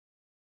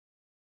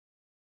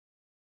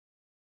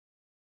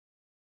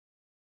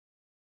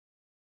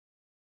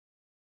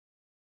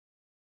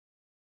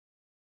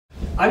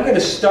I'm going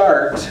to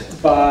start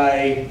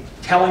by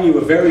telling you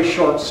a very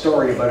short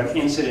story about an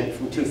incident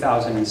from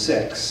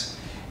 2006,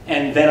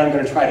 and then I'm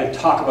going to try to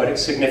talk about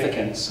its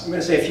significance. I'm going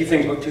to say a few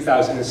things about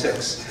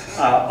 2006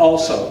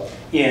 also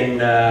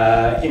in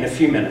a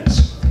few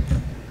minutes.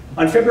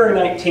 On February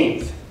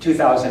 19th,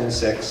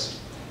 2006,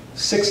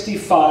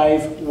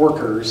 65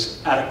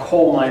 workers at a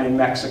coal mine in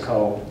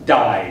Mexico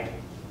died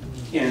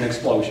in an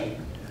explosion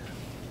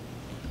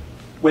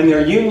when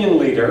their union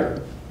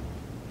leader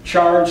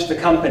charged the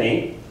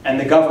company and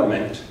the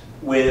government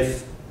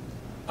with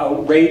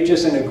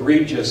outrageous and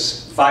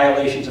egregious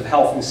violations of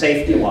health and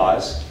safety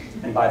laws.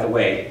 And by the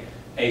way,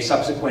 a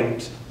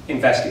subsequent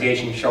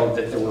investigation showed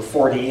that there were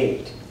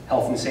 48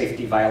 health and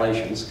safety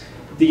violations.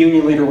 The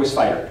union leader was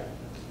fired.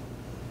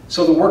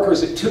 So the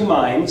workers at 2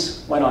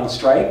 mines went on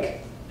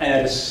strike, and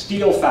at a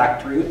steel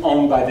factory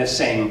owned by this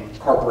same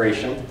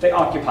corporation, they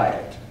occupied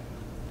it.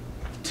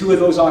 2 of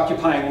those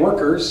occupying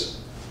workers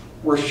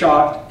were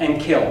shot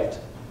and killed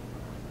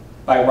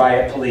by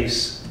riot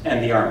police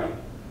and the army.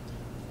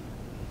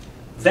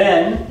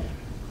 Then,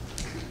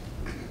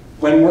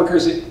 when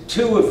workers at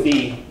 2 of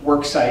the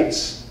work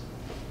sites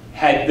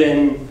had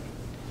been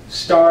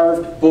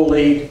starved,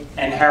 bullied,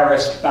 and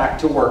harassed back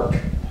to work,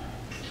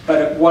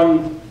 but at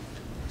 1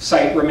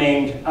 site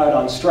remained out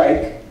on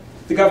strike,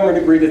 the government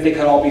agreed that they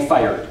could all be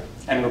fired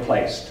and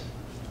replaced.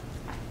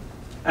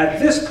 At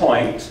this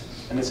point,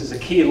 and this is a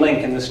key link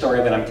in the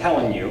story that I'm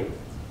telling you,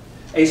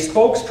 a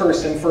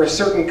spokesperson for a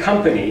certain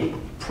company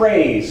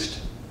praised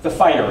the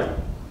firing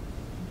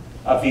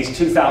of these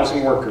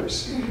 2,000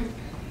 workers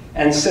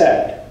and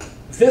said,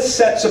 "This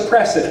sets a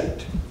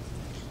precedent,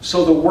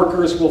 so the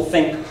workers will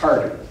think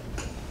harder."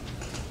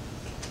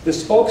 The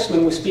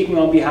spokesman was speaking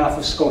on behalf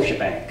of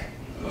Scotiabank.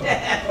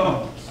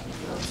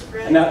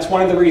 And that's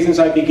one of the reasons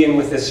I begin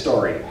with this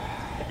story,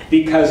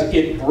 because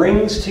it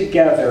brings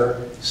together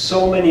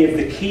so many of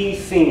the key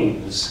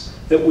themes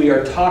that we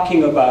are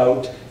talking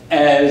about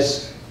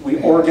as we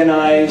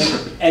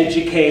organize,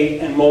 educate,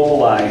 and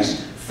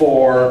mobilize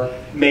for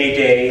May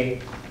Day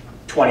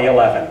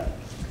 2011.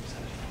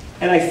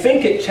 And I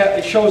think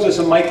it shows us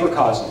a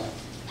microcosm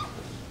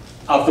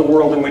of the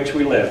world in which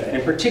we live, and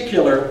in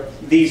particular,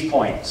 these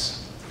points.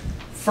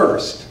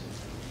 First,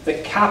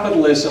 that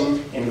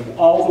capitalism, in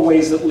all the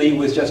ways that Lee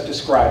was just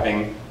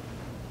describing,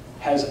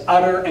 has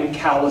utter and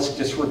callous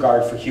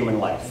disregard for human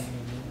life.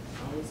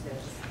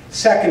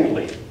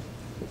 Secondly,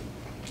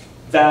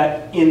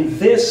 that in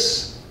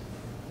this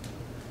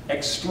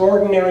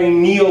extraordinary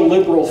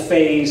neoliberal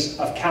phase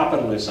of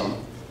capitalism,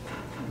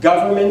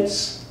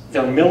 governments,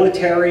 their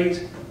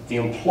militaries, the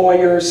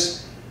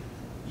employers,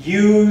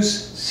 use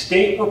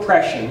state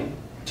repression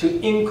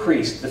to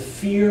increase the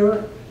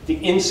fear, the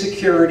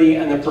insecurity,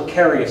 and the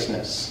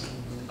precariousness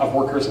of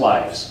workers'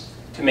 lives,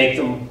 to make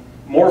them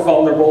more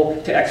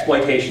vulnerable to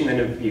exploitation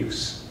and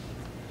abuse.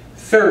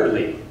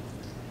 Thirdly,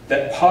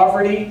 that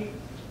poverty,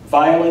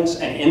 violence,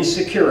 and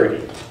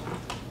insecurity,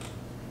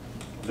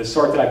 the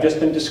sort that I've just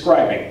been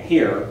describing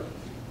here,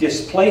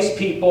 displace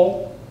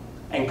people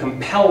and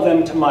compel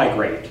them to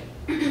migrate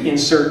in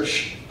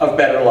search of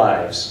better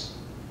lives.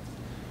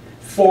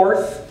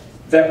 Fourth,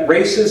 that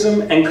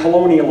racism and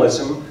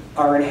colonialism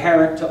are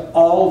inherent to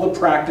all the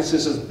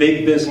practices of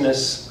big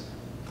business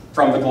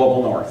from the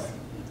global north.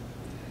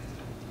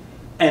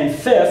 And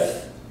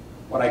fifth,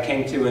 what I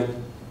came to in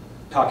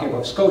talking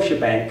about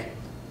Scotiabank,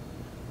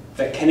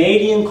 that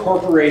Canadian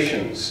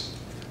corporations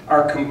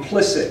are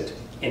complicit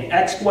in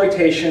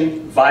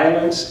exploitation,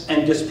 violence,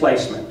 and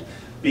displacement,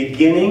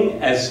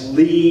 beginning, as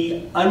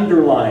Lee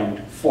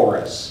underlined for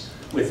us,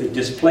 with the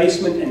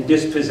displacement and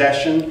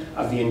dispossession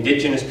of the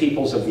indigenous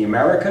peoples of the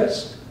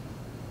Americas,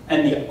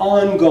 and the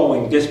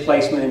ongoing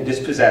displacement and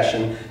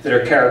dispossession that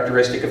are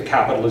characteristic of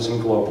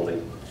capitalism globally.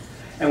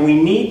 And we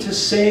need to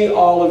say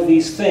all of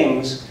these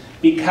things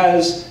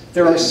because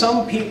there are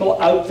some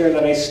people out there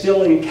that I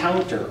still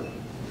encounter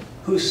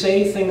who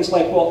say things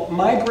like, well,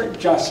 migrant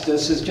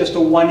justice is just a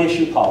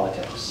one-issue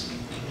politics.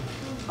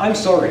 I'm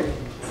sorry.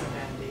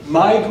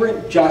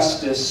 Migrant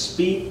justice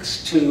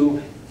speaks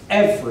to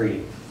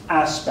every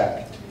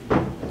aspect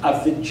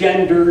of the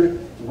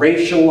gendered,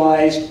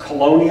 racialized,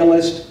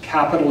 colonialist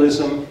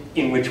capitalism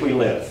in which we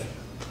live.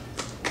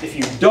 If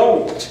you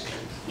don't,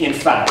 in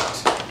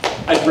fact,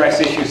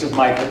 address issues of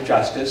migrant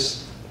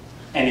justice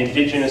and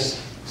indigenous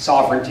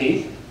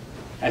sovereignty,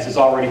 as has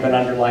already been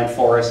underlined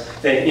for us,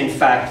 that in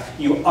fact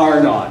you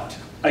are not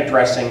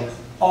addressing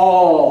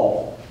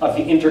all of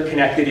the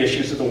interconnected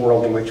issues of the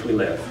world in which we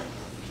live.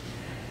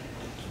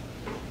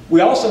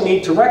 We also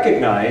need to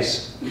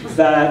recognize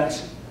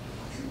that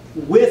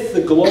with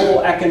the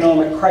global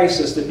economic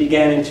crisis that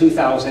began in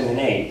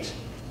 2008,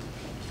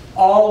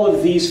 all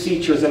of these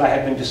features that I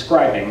have been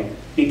describing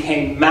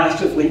became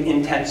massively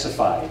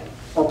intensified.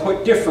 Or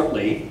put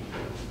differently,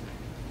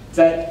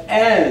 that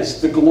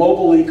as the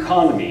global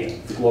economy,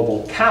 the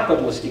global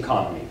capitalist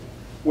economy,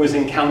 was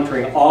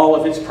encountering all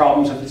of its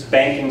problems with its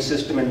banking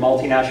system and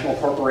multinational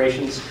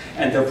corporations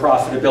and their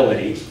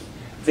profitability,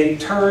 they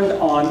turned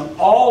on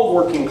all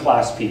working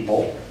class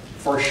people,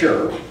 for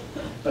sure,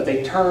 but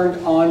they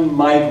turned on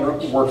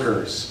migrant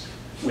workers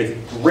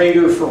with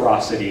greater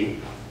ferocity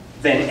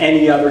than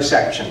any other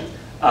section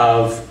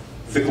of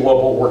the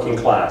global working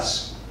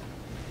class.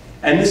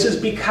 And this is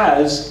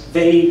because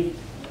they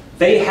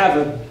have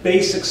a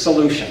basic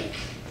solution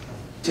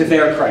to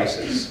their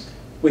crisis,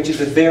 which is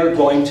that they're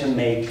going to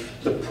make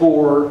the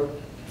poor,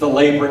 the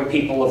laboring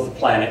people of the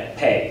planet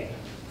pay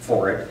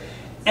for it.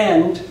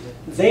 And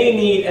they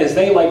need, as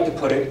they like to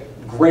put it,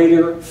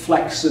 greater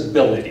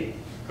flexibility.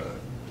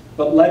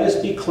 But let us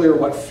be clear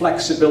what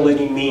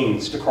flexibility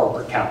means to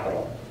corporate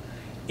capital.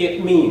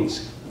 It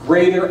means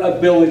greater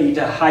ability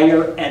to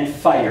hire and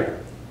fire,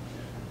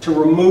 to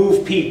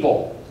remove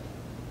people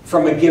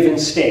from a given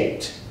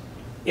state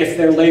if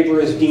their labor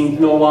is deemed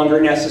no longer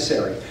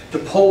necessary, to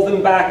pull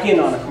them back in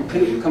on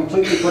a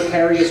completely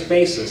precarious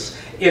basis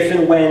if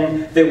and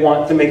when they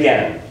want them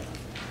again.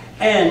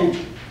 And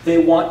they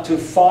want to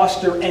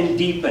foster and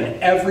deepen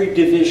every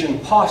division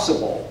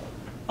possible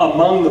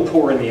among the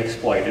poor and the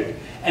exploited,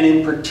 and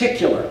in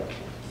particular,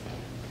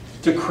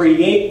 to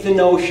create the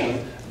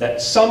notion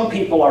that some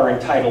people are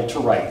entitled to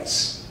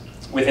rights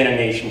within a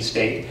nation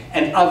state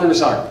and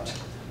others aren't,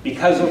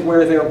 because of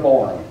where they're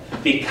born,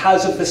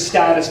 because of the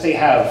status they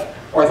have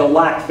or the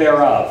lack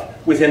thereof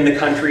within the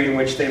country in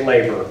which they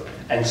labor,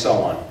 and so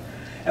on.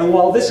 And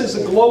while this is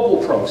a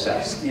global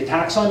process, the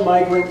attacks on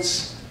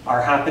migrants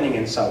are happening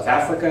in South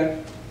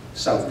Africa,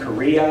 South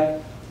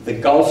Korea, the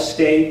Gulf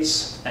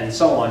states, and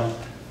so on.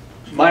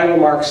 My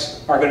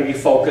remarks are going to be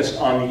focused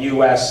on the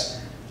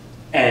US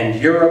and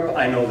Europe.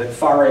 I know that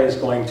Farah is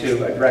going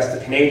to address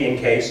the Canadian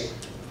case,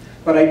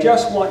 but I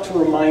just want to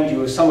remind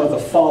you of some of the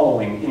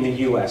following in the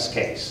US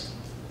case.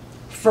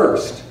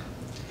 First,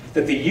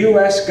 that the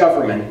US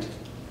government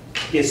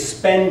is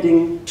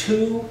spending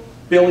 $2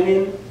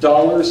 billion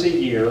a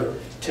year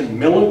to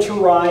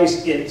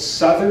militarize its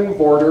southern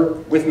border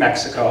with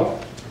Mexico,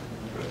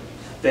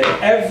 that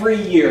every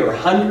year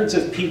hundreds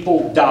of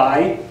people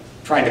die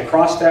trying to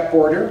cross that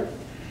border,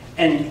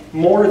 and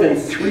more than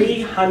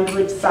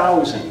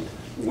 300,000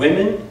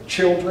 women,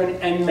 children,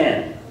 and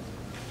men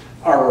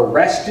are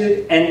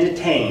arrested and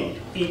detained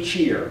each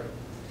year.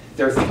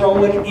 They're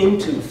thrown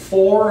into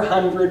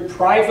 400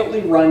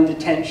 privately run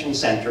detention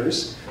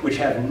centers, which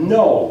have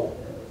no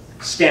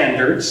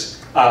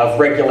standards of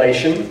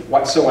regulation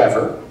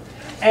whatsoever.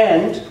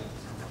 And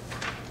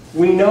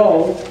we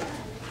know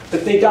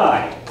that they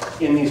died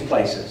in these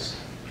places.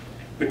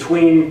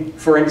 Between,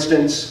 for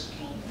instance,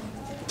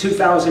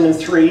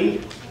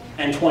 2003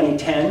 and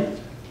 2010,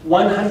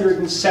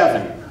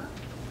 107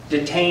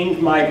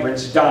 detained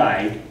migrants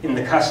died in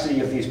the custody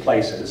of these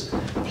places,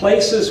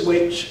 places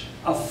which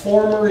a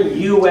former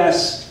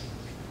US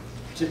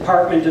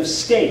Department of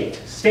State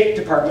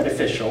Department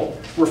official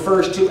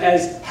refers to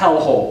as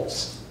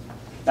hellholes.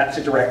 That's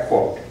a direct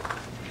quote.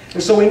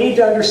 And so we need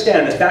to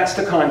understand that that's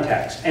the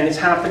context, and it's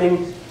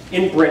happening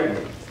in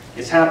Britain,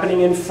 it's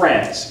happening in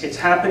France, it's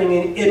happening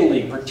in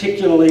Italy,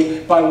 particularly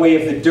by way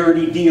of the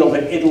dirty deal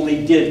that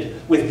Italy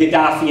did with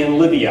Gaddafi in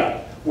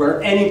Libya,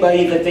 where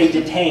anybody that they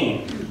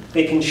detain,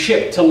 they can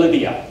ship to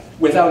Libya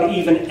without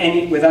even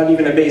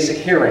a basic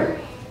hearing.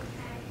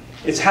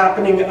 It's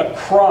happening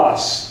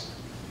across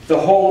the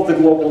whole of the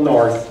global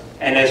north,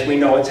 and as we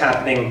know, it's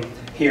happening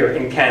here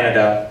in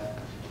Canada,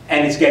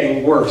 and it's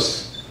getting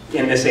worse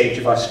in this age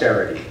of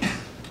austerity.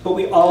 But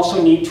we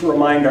also need to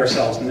remind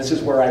ourselves, and this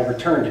is where I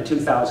return to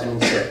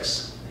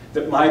 2006,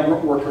 that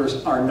migrant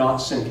workers are not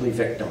simply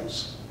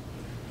victims.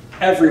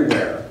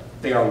 Everywhere,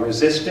 they are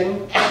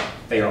resisting,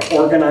 they are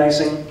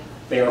organizing,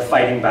 they are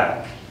fighting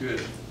back.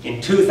 Good. In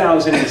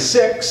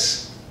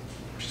 2006,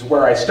 which is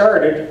where I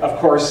started, of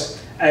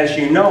course, as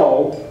you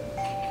know,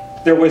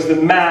 there was the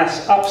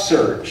mass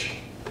upsurge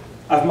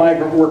of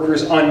migrant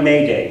workers on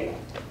May Day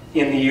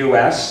in the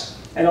US,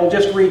 and I'll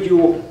just read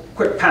you a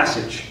quick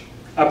passage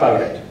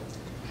about it.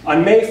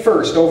 On May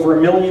 1st, over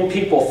 1 million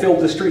people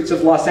filled the streets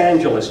of Los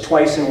Angeles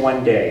twice in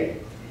one day,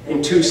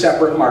 in 2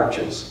 separate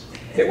marches.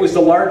 It was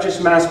the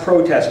largest mass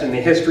protest in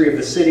the history of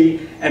the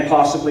city and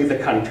possibly the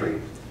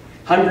country.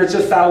 Hundreds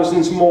of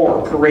thousands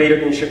more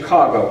paraded in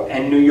Chicago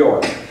and New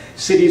York,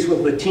 cities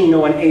with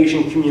Latino and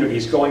Asian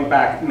communities going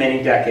back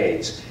many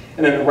decades.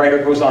 And then the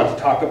writer goes on to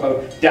talk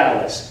about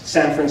Dallas,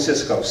 San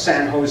Francisco,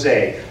 San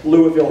Jose,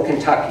 Louisville,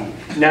 Kentucky,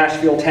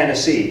 Nashville,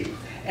 Tennessee,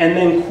 and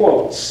then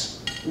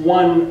quotes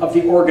one of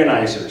the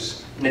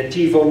organizers,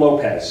 Nativo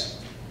Lopez.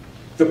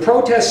 The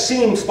protests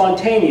seem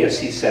spontaneous,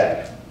 he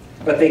said,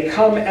 but they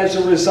come as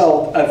a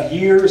result of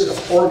years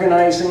of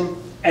organizing,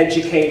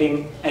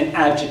 educating, and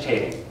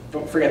agitating.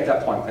 Don't forget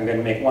that point. I'm going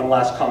to make one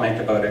last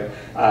comment about it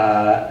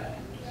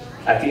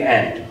at the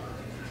end.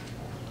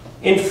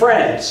 In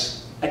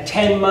France, a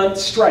 10-month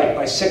strike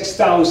by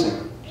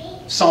 6,000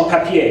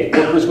 sans-papiers,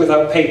 workers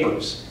without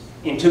papers,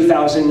 in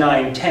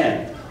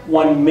 2009-10,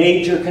 won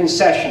major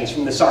concessions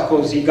from the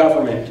Sarkozy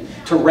government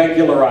to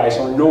regularize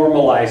or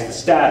normalize the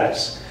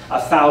status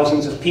of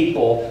thousands of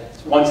people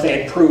once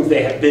they had proved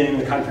they had been in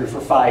the country for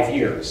 5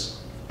 years.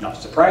 Not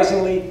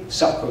surprisingly,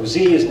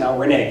 Sarkozy is now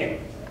reneging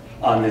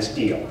on this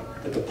deal.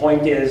 But the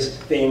point is,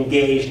 they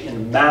engaged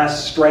in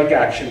mass strike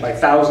action by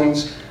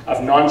thousands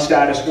of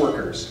non-status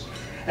workers.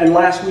 And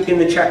last week in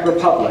the Czech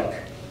Republic,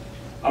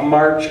 a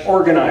march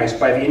organized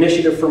by the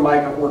Initiative for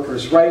Migrant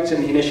Workers' Rights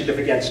and the Initiative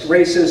Against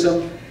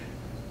Racism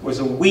was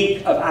a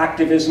week of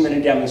activism and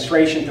a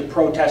demonstration to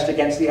protest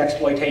against the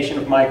exploitation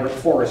of migrant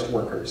forest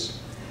workers.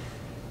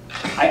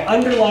 I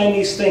underline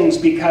these things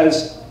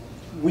because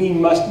we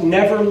must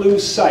never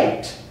lose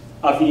sight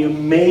of the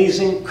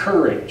amazing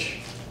courage,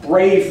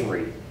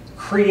 bravery,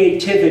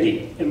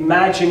 creativity,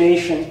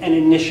 imagination, and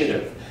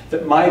initiative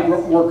that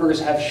migrant workers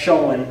have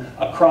shown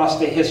across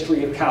the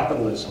history of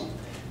capitalism.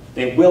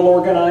 They will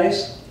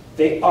organize,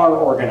 they are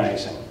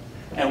organizing.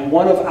 And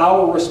one of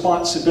our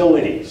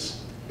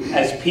responsibilities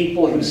as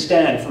people who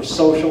stand for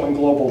social and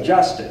global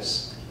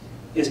justice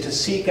is to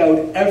seek out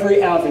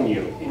every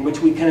avenue in which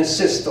we can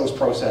assist those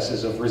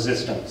processes of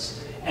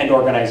resistance and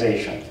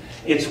organization.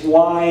 It's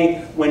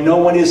why when No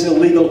One Is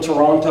Illegal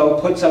Toronto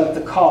puts out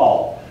the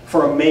call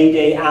for a May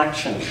Day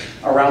action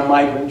around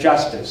migrant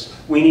justice,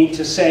 we need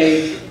to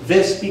say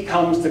this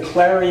becomes the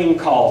clarion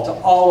call to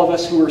all of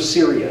us who are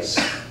serious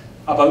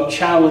about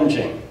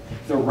challenging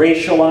the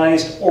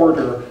racialized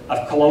order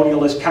of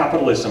colonialist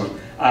capitalism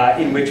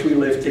in which we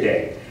live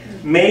today.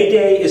 May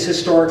Day is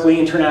historically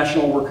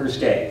International Workers'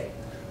 Day,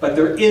 but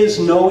there is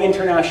no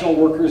International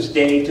Workers'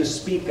 Day to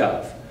speak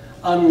of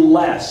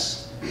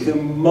unless the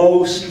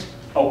most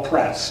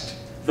oppressed,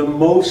 the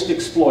most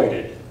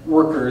exploited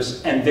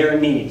workers and their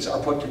needs are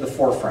put to the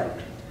forefront.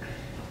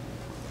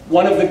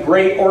 One of the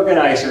great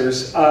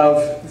organizers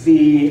of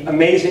the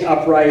amazing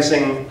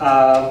uprising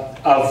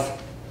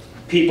of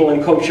people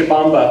in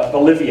Cochabamba,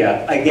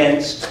 Bolivia,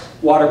 against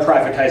water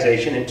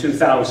privatization in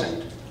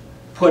 2000,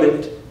 put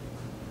it,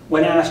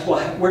 when asked, well,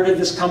 where did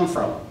this come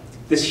from?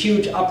 This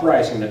huge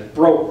uprising that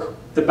broke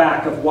the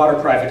back of water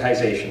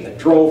privatization, that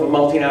drove a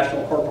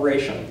multinational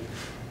corporation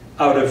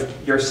out of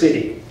your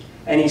city.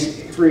 And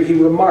he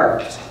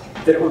remarked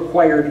that it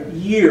required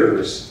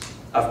years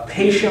of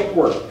patient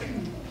work,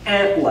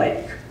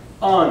 ant-like,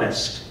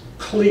 honest,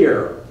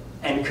 clear,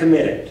 and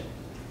committed.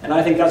 And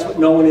I think that's what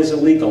No One Is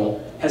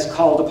Illegal has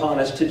called upon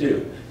us to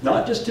do.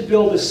 Not just to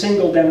build a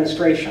single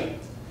demonstration,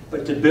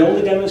 but to build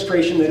a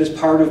demonstration that is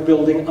part of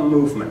building a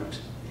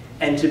movement.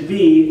 And to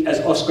be, as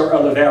Oscar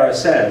Oliveira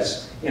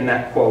says in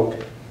that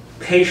quote,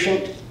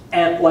 patient,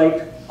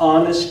 ant-like,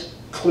 honest,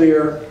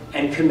 clear,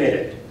 and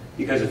committed.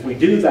 Because if we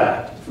do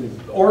that, if we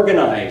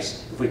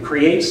organize, if we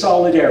create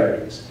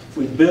solidarities, if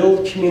we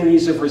build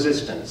communities of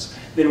resistance,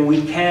 then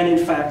we can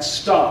in fact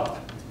stop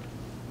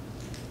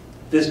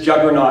this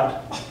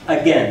juggernaut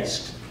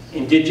against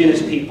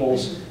indigenous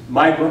peoples,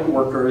 migrant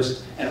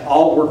workers, and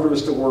all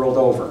workers the world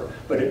over.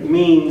 But it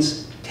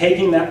means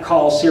taking that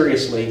call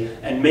seriously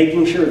and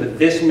making sure that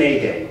this May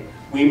Day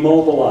we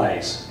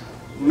mobilize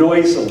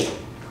noisily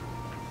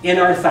in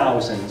our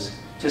thousands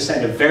to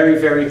send a very,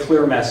 very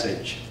clear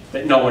message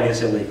that no one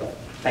is illegal.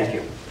 Thank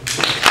you.